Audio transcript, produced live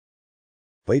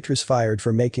Waitress fired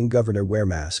for making governor wear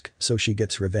mask, so she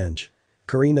gets revenge.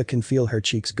 Karina can feel her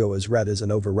cheeks go as red as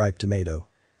an overripe tomato.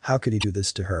 How could he do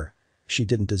this to her? She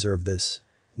didn't deserve this.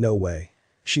 No way.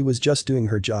 She was just doing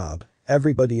her job.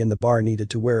 Everybody in the bar needed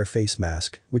to wear a face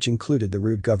mask, which included the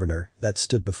rude governor that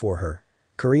stood before her.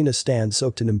 Karina stands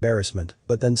soaked in embarrassment,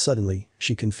 but then suddenly,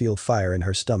 she can feel fire in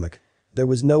her stomach. There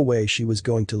was no way she was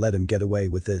going to let him get away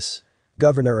with this.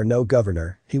 Governor or no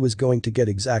governor, he was going to get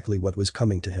exactly what was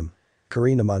coming to him.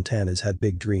 Karina Montana's had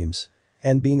big dreams.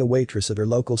 And being a waitress at her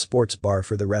local sports bar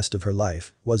for the rest of her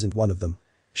life wasn't one of them.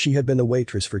 She had been a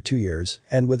waitress for 2 years,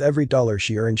 and with every dollar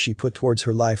she earned she put towards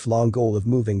her lifelong goal of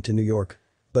moving to New York.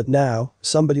 But now,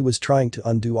 somebody was trying to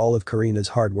undo all of Karina's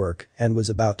hard work and was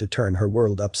about to turn her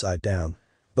world upside down.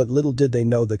 But little did they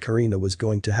know that Karina was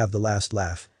going to have the last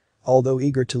laugh. Although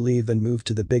eager to leave and move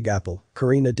to the Big Apple,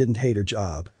 Karina didn't hate her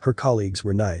job, her colleagues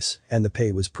were nice, and the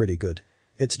pay was pretty good.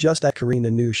 It's just that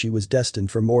Karina knew she was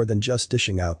destined for more than just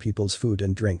dishing out people's food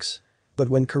and drinks. But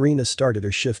when Karina started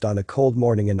her shift on a cold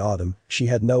morning in autumn, she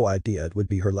had no idea it would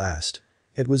be her last.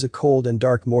 It was a cold and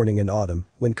dark morning in autumn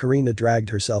when Karina dragged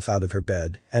herself out of her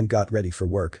bed and got ready for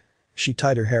work. She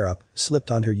tied her hair up, slipped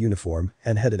on her uniform,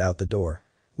 and headed out the door.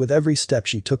 With every step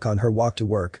she took on her walk to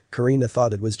work, Karina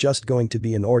thought it was just going to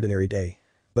be an ordinary day.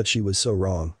 But she was so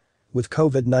wrong. With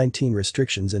COVID-19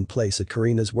 restrictions in place at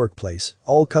Karina's workplace,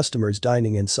 all customers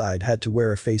dining inside had to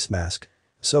wear a face mask.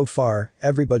 So far,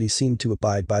 everybody seemed to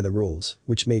abide by the rules,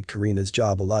 which made Karina's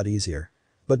job a lot easier.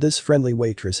 But this friendly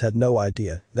waitress had no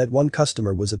idea that one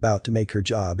customer was about to make her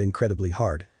job incredibly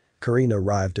hard. Karina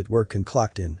arrived at work and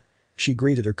clocked in. She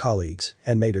greeted her colleagues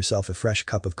and made herself a fresh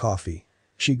cup of coffee.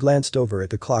 She glanced over at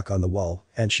the clock on the wall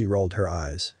and she rolled her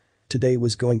eyes. Today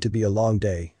was going to be a long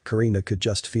day, Karina could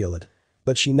just feel it.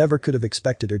 But she never could have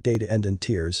expected her day to end in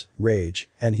tears, rage,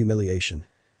 and humiliation.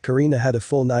 Karina had a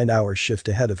full 9-hour shift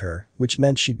ahead of her, which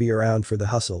meant she'd be around for the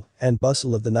hustle and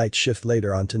bustle of the night shift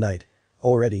later on tonight.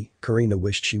 Already, Karina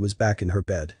wished she was back in her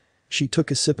bed. She took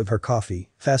a sip of her coffee,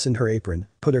 fastened her apron,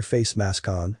 put her face mask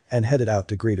on, and headed out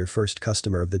to greet her first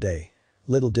customer of the day.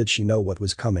 Little did she know what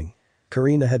was coming.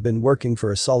 Karina had been working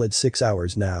for a solid 6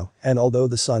 hours now, and although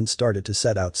the sun started to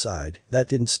set outside, that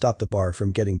didn't stop the bar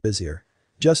from getting busier.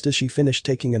 Just as she finished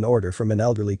taking an order from an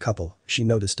elderly couple, she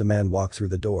noticed a man walk through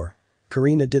the door.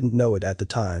 Karina didn't know it at the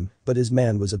time, but his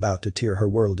man was about to tear her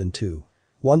world in two.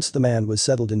 Once the man was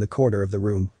settled in the corner of the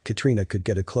room, Katrina could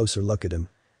get a closer look at him.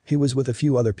 He was with a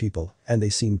few other people, and they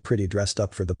seemed pretty dressed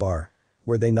up for the bar.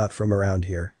 Were they not from around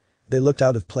here? They looked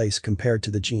out of place compared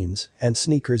to the jeans and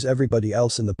sneakers everybody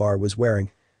else in the bar was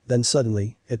wearing. Then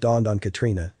suddenly, it dawned on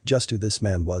Katrina just who this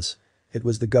man was. It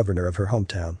was the governor of her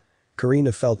hometown.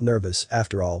 Karina felt nervous,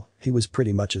 after all, he was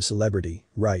pretty much a celebrity,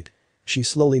 right? She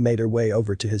slowly made her way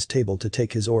over to his table to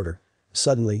take his order.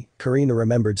 Suddenly, Karina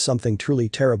remembered something truly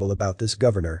terrible about this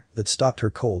governor that stopped her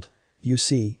cold. You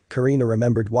see, Karina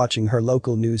remembered watching her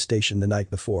local news station the night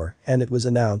before, and it was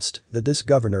announced that this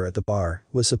governor at the bar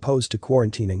was supposed to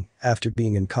quarantining after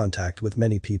being in contact with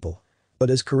many people.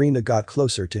 But as Karina got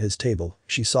closer to his table,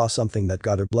 she saw something that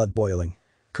got her blood boiling.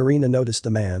 Karina noticed the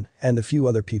man and the few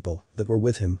other people that were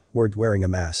with him weren't wearing a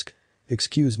mask.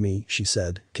 "Excuse me," she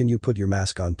said, "can you put your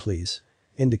mask on please?"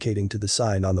 Indicating to the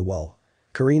sign on the wall.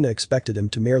 Karina expected him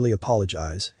to merely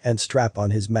apologize and strap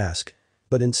on his mask.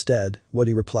 But instead, what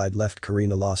he replied left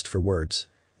Karina lost for words.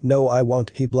 "No, I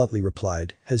won't," he bluntly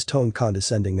replied, his tone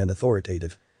condescending and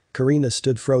authoritative. Karina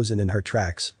stood frozen in her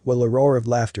tracks while a roar of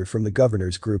laughter from the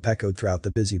governor's group echoed throughout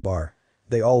the busy bar.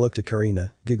 They all looked at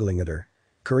Karina, giggling at her.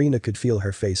 Karina could feel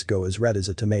her face go as red as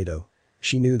a tomato.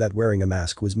 She knew that wearing a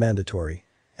mask was mandatory.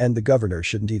 And the governor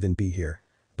shouldn't even be here.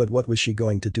 But what was she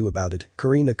going to do about it?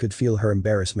 Karina could feel her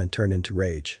embarrassment turn into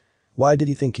rage. Why did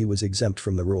he think he was exempt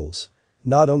from the rules?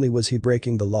 Not only was he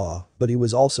breaking the law, but he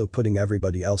was also putting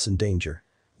everybody else in danger.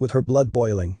 With her blood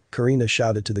boiling, Karina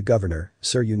shouted to the governor,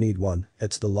 "Sir, you need one,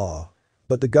 it's the law."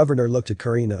 But the governor looked at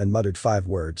Karina and muttered 5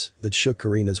 words that shook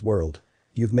Karina's world.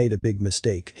 "You've made a big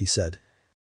mistake," he said.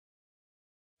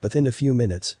 Within a few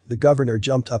minutes, the governor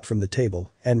jumped up from the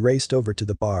table and raced over to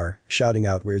the bar, shouting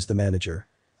out, "Where's the manager?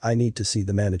 I need to see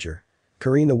the manager."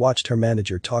 Karina watched her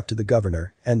manager talk to the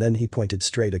governor and then he pointed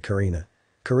straight at Karina.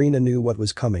 Karina knew what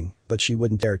was coming, but she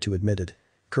wouldn't dare to admit it.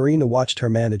 Karina watched her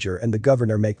manager and the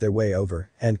governor make their way over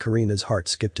and Karina's heart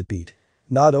skipped a beat.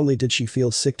 Not only did she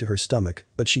feel sick to her stomach,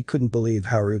 but she couldn't believe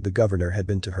how rude the governor had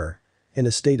been to her. In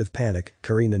a state of panic,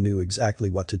 Karina knew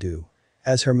exactly what to do.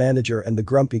 As her manager and the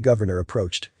grumpy governor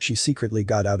approached, she secretly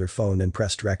got out her phone and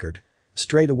pressed record.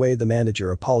 Straight away the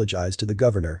manager apologized to the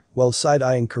governor while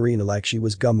side-eyeing Karina like she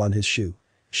was gum on his shoe.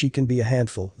 "She can be a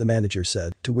handful," the manager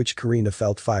said, to which Karina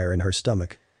felt fire in her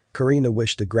stomach. Karina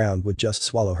wished the ground would just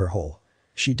swallow her whole.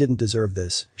 She didn't deserve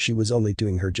this, she was only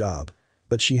doing her job.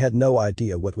 But she had no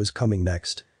idea what was coming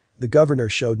next. The governor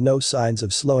showed no signs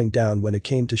of slowing down when it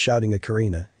came to shouting at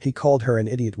Karina. He called her an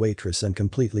idiot waitress and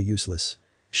completely useless.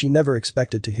 She never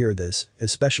expected to hear this,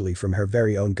 especially from her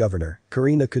very own governor.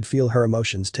 Karina could feel her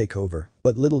emotions take over,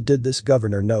 but little did this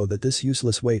governor know that this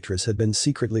useless waitress had been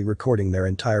secretly recording their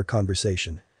entire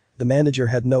conversation. The manager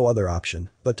had no other option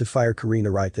but to fire Karina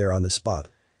right there on the spot.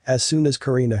 As soon as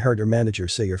Karina heard her manager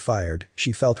say "you're fired,"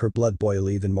 she felt her blood boil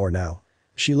even more now.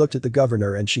 She looked at the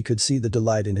governor and she could see the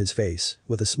delight in his face,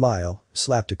 with a smile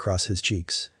slapped across his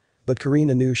cheeks. But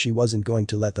Karina knew she wasn't going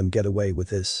to let them get away with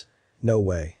this. No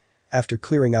way. After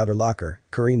clearing out her locker,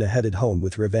 Karina headed home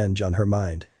with revenge on her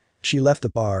mind. She left the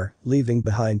bar, leaving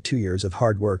behind 2 years of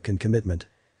hard work and commitment.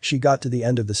 She got to the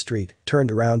end of the street,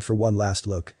 turned around for one last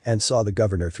look, and saw the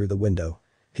governor through the window.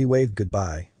 He waved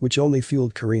goodbye, which only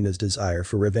fueled Karina's desire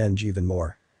for revenge even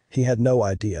more. He had no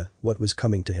idea what was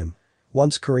coming to him.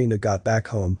 Once Karina got back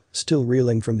home, still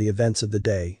reeling from the events of the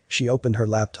day, she opened her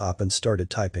laptop and started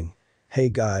typing. "Hey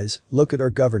guys, look at our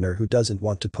governor who doesn't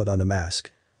want to put on a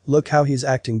mask. Look how he's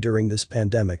acting during this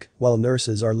pandemic while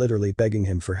nurses are literally begging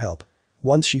him for help."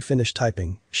 Once she finished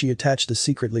typing, she attached the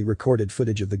secretly recorded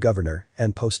footage of the governor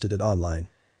and posted it online.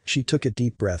 She took a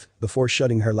deep breath before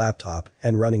shutting her laptop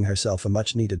and running herself a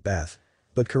much-needed bath.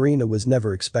 But Karina was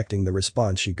never expecting the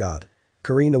response she got.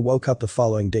 Karina woke up the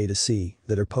following day to see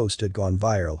that her post had gone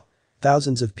viral.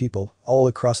 Thousands of people, all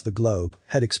across the globe,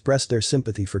 had expressed their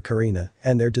sympathy for Karina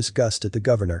and their disgust at the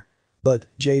governor. But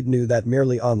Jade knew that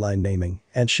merely online naming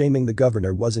and shaming the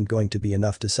governor wasn't going to be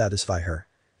enough to satisfy her.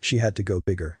 She had to go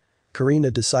bigger.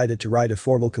 Karina decided to write a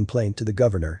formal complaint to the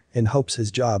governor in hopes his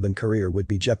job and career would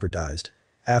be jeopardized.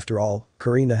 After all,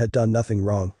 Karina had done nothing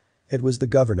wrong. It was the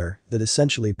governor that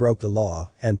essentially broke the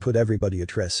law and put everybody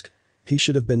at risk. He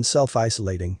should have been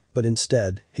self-isolating, but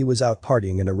instead, he was out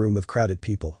partying in a room of crowded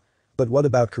people. But what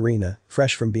about Karina,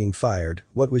 fresh from being fired?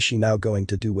 What was she now going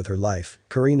to do with her life?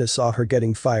 Karina saw her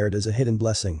getting fired as a hidden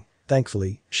blessing.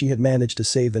 Thankfully, she had managed to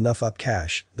save enough up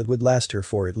cash that would last her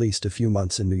for at least a few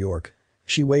months in New York.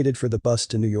 She waited for the bus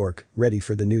to New York, ready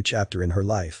for the new chapter in her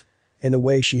life. In a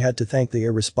way, she had to thank the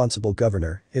irresponsible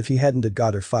governor. If he hadn't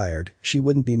got her fired, she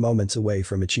wouldn't be moments away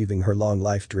from achieving her long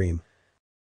life dream.